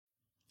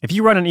If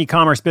you run an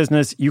e-commerce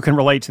business, you can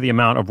relate to the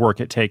amount of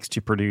work it takes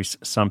to produce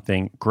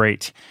something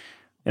great.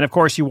 And of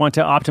course, you want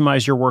to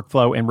optimize your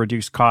workflow and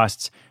reduce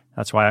costs.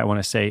 That's why I want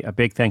to say a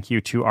big thank you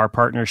to our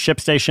partner,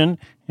 ShipStation,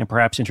 and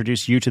perhaps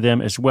introduce you to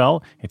them as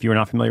well. If you are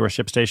not familiar with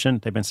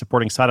ShipStation, they've been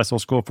supporting Side Hustle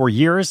School for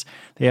years.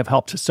 They have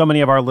helped so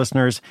many of our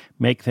listeners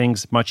make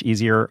things much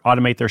easier,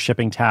 automate their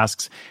shipping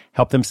tasks,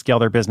 help them scale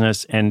their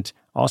business, and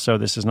also,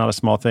 this is not a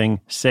small thing,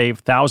 save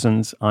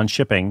thousands on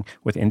shipping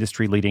with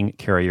industry-leading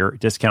carrier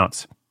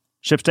discounts.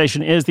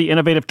 ShipStation is the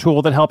innovative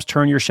tool that helps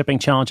turn your shipping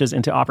challenges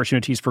into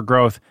opportunities for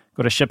growth.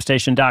 Go to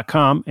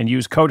ShipStation.com and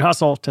use code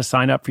HUSTLE to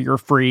sign up for your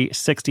free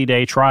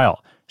 60-day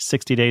trial.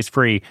 60 days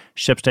free.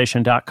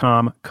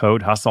 ShipStation.com,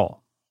 code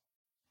HUSTLE.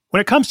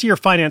 When it comes to your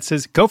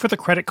finances, go for the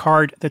credit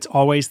card that's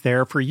always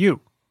there for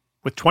you.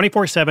 With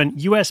 24/7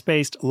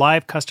 US-based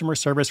live customer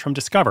service from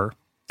Discover,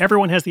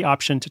 everyone has the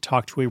option to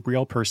talk to a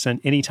real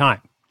person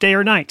anytime, day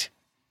or night.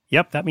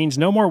 Yep, that means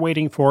no more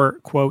waiting for,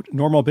 quote,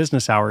 normal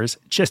business hours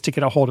just to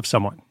get a hold of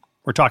someone.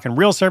 We're talking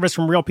real service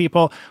from real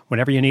people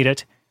whenever you need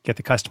it. Get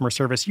the customer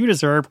service you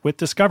deserve with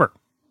Discover.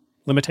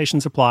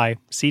 Limitations apply.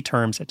 See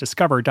terms at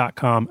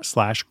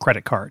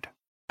discover.com/creditcard.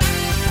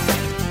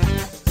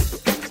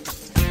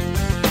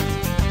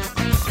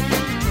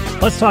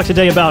 Let's talk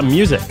today about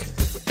music.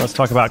 Let's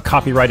talk about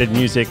copyrighted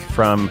music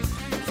from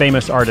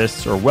famous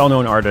artists or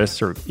well-known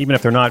artists, or even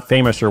if they're not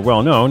famous or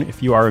well-known,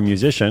 if you are a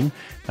musician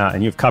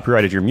and you've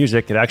copyrighted your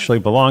music, it actually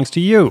belongs to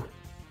you.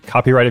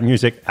 Copyrighted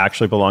music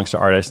actually belongs to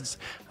artists.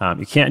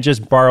 You can't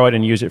just borrow it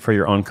and use it for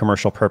your own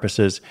commercial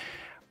purposes,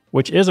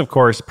 which is, of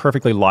course,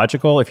 perfectly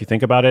logical if you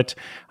think about it.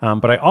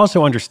 But I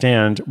also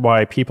understand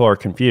why people are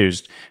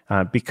confused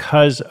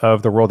because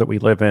of the world that we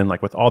live in,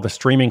 like with all the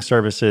streaming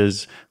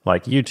services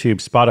like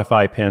YouTube,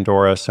 Spotify,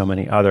 Pandora, so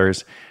many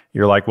others.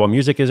 You're like, well,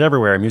 music is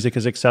everywhere. Music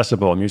is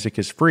accessible. Music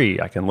is free.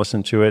 I can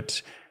listen to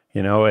it,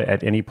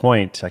 at any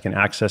point. I can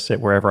access it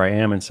wherever I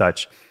am and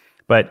such.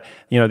 But,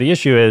 the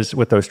issue is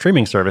with those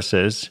streaming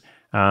services,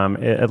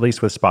 at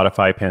least with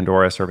Spotify,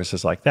 Pandora,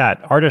 services like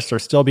that, artists are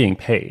still being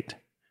paid.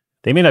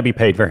 They may not be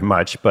paid very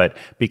much, but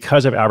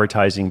because of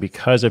advertising,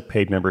 because of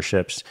paid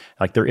memberships,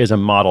 like there is a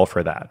model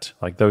for that.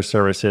 Like those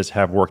services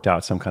have worked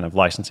out some kind of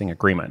licensing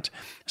agreement.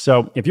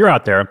 So if you're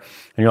out there and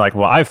you're like,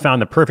 well, I've found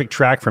the perfect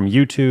track from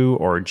U2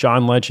 or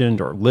John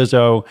Legend or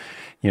Lizzo,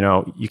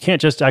 you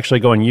can't just actually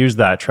go and use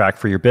that track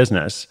for your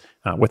business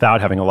without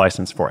having a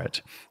license for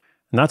it.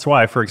 And that's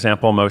why, for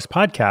example, most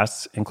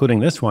podcasts, including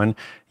this one,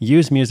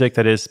 use music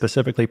that is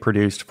specifically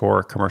produced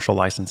for commercial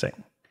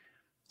licensing.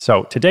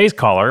 So today's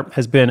caller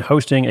has been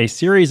hosting a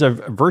series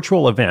of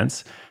virtual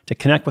events to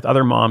connect with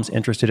other moms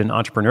interested in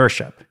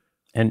entrepreneurship.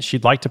 And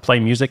she'd like to play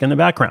music in the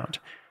background.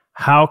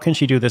 How can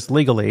she do this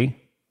legally,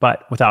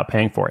 but without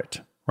paying for it,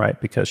 right?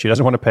 Because she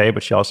doesn't want to pay,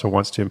 but she also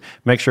wants to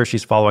make sure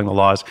she's following the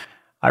laws.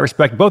 I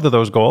respect both of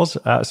those goals,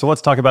 so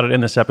let's talk about it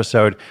in this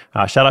episode.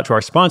 Shout out to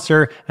our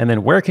sponsor, and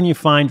then where can you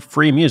find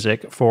free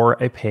music for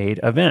a paid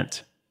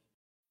event?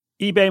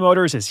 eBay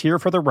Motors is here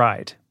for the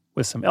ride.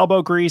 With some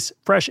elbow grease,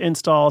 fresh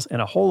installs,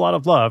 and a whole lot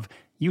of love,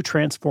 you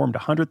transformed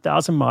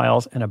 100,000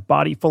 miles and a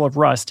body full of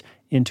rust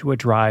into a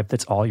drive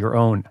that's all your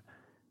own.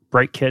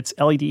 Brake kits,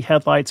 LED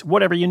headlights,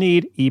 whatever you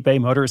need,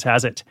 eBay Motors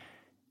has it.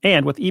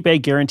 And with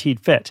eBay Guaranteed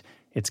Fit,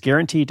 it's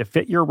guaranteed to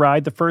fit your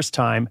ride the first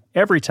time,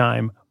 every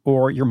time,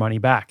 or your money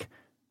back.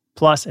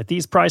 Plus, at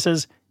these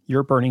prices,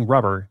 you're burning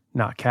rubber,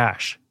 not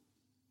cash.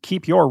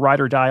 Keep your ride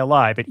or die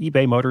alive at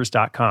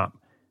ebaymotors.com.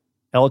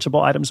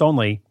 Eligible items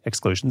only.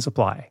 Exclusions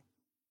apply.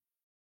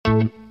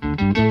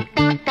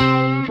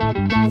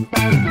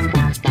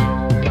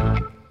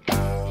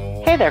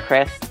 Hey there,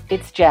 Chris.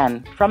 It's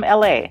Jen from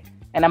LA,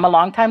 and I'm a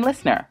longtime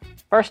listener,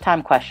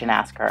 first-time question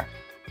asker.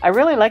 I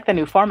really like the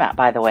new format,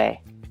 by the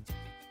way.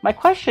 My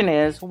question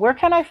is, where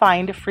can I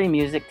find free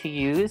music to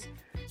use?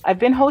 I've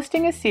been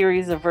hosting a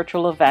series of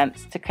virtual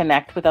events to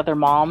connect with other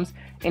moms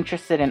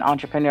interested in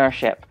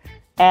entrepreneurship,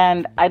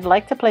 and I'd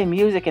like to play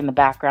music in the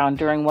background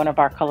during one of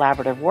our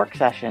collaborative work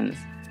sessions.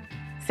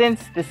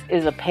 Since this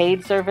is a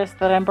paid service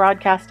that I'm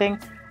broadcasting,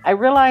 I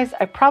realize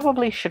I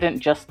probably shouldn't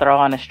just throw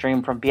on a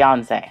stream from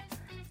Beyonce,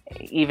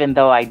 even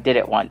though I did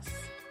it once.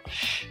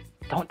 Shh,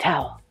 don't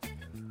tell.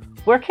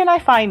 Where can I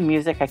find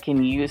music I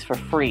can use for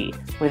free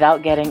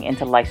without getting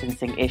into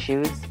licensing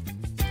issues?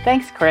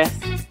 Thanks, Chris.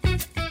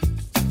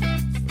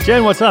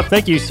 Jen, what's up?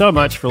 Thank you so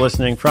much for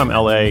listening from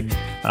LA.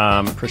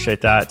 Appreciate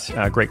that.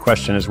 Great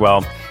question as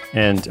well.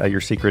 And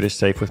your secret is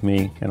safe with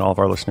me and all of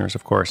our listeners,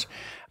 of course.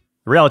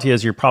 The reality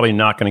is you're probably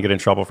not going to get in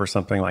trouble for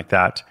something like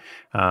that.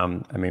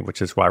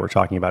 Which is why we're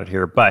talking about it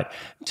here. But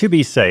to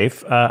be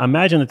safe,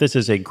 imagine that this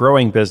is a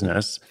growing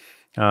business,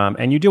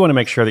 and you do want to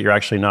make sure that you're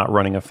actually not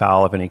running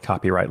afoul of any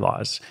copyright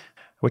laws,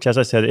 which, as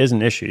I said, is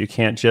an issue. You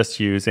can't just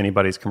use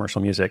anybody's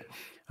commercial music.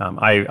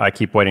 I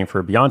keep waiting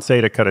for Beyonce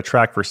to cut a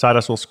track for Side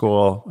Hustle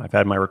School. I've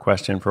had my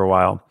request in for a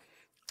while,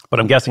 but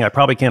I'm guessing I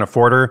probably can't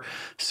afford her.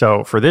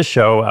 So for this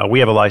show, we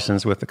have a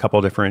license with a couple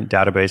of different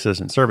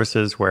databases and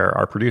services where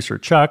our producer,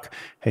 Chuck,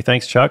 hey,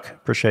 thanks, Chuck,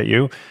 appreciate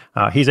you.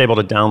 He's able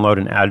to download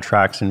and add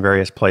tracks in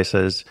various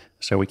places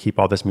So we keep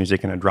all this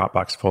music in a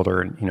Dropbox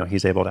folder, and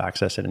he's able to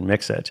access it and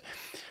mix it.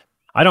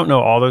 I don't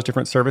know all those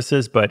different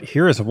services, but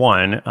here is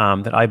one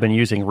that I've been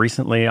using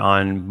recently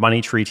on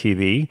Money Tree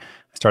TV.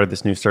 I started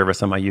this new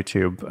service on my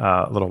YouTube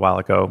a little while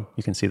ago.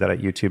 You can see that at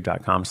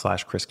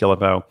youtube.com/Chris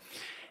Guillebeau.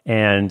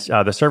 And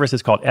the service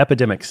is called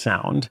Epidemic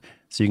Sound.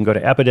 So you can go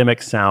to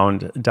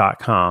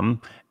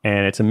epidemicsound.com,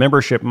 and it's a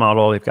membership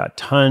model. They've got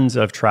tons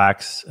of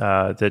tracks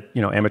that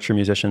amateur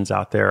musicians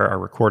out there are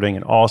recording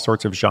in all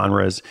sorts of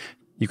genres.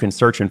 You can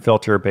search and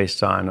filter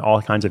based on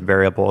all kinds of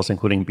variables,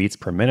 including beats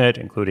per minute,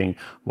 including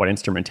what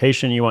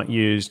instrumentation you want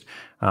used,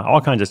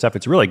 all kinds of stuff.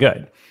 It's really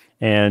good.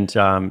 And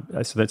so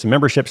it's a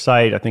membership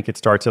site. I think it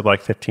starts at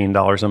like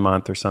 $15 a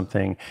month or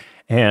something.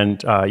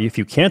 And if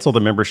you cancel the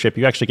membership,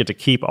 you actually get to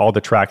keep all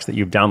the tracks that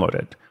you've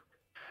downloaded,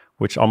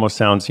 which almost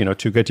sounds,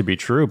 too good to be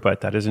true,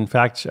 but that is in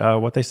fact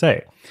what they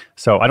say.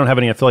 So I don't have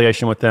any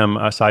affiliation with them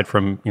aside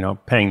from,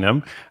 paying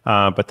them,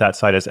 but that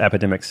site is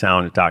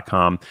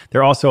epidemicsound.com.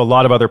 There are also a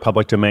lot of other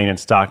public domain and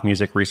stock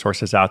music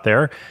resources out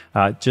there.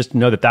 Just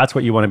know that that's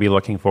what you want to be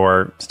looking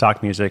for,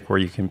 stock music where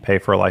you can pay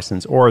for a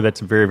license, or that's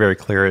very, very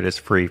clear it is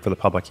free for the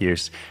public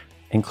use,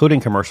 including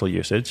commercial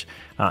usage.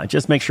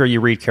 Just make sure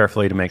you read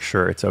carefully to make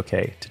sure it's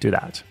okay to do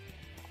that.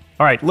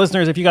 All right,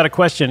 listeners, if you got a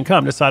question,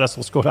 come to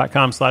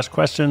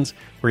sidehustleschool.com/questions.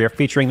 We are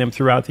featuring them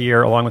throughout the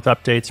year, along with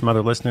updates from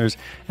other listeners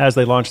as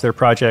they launch their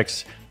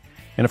projects.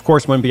 And of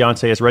course, when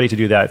Beyonce is ready to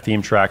do that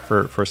theme track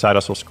for Side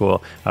Hustle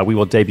School, we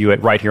will debut it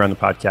right here on the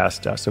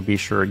podcast. So be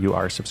sure you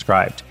are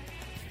subscribed.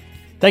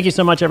 Thank you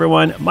so much,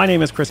 everyone. My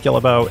name is Chris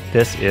Guillebeau.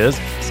 This is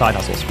Side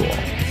Hustle School.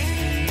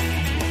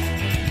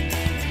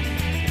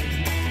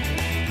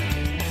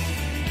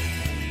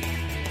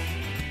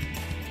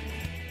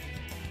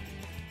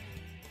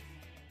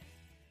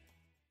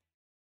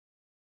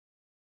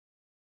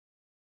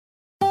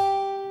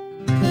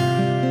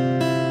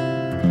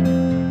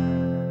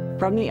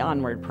 From the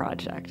Onward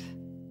Project.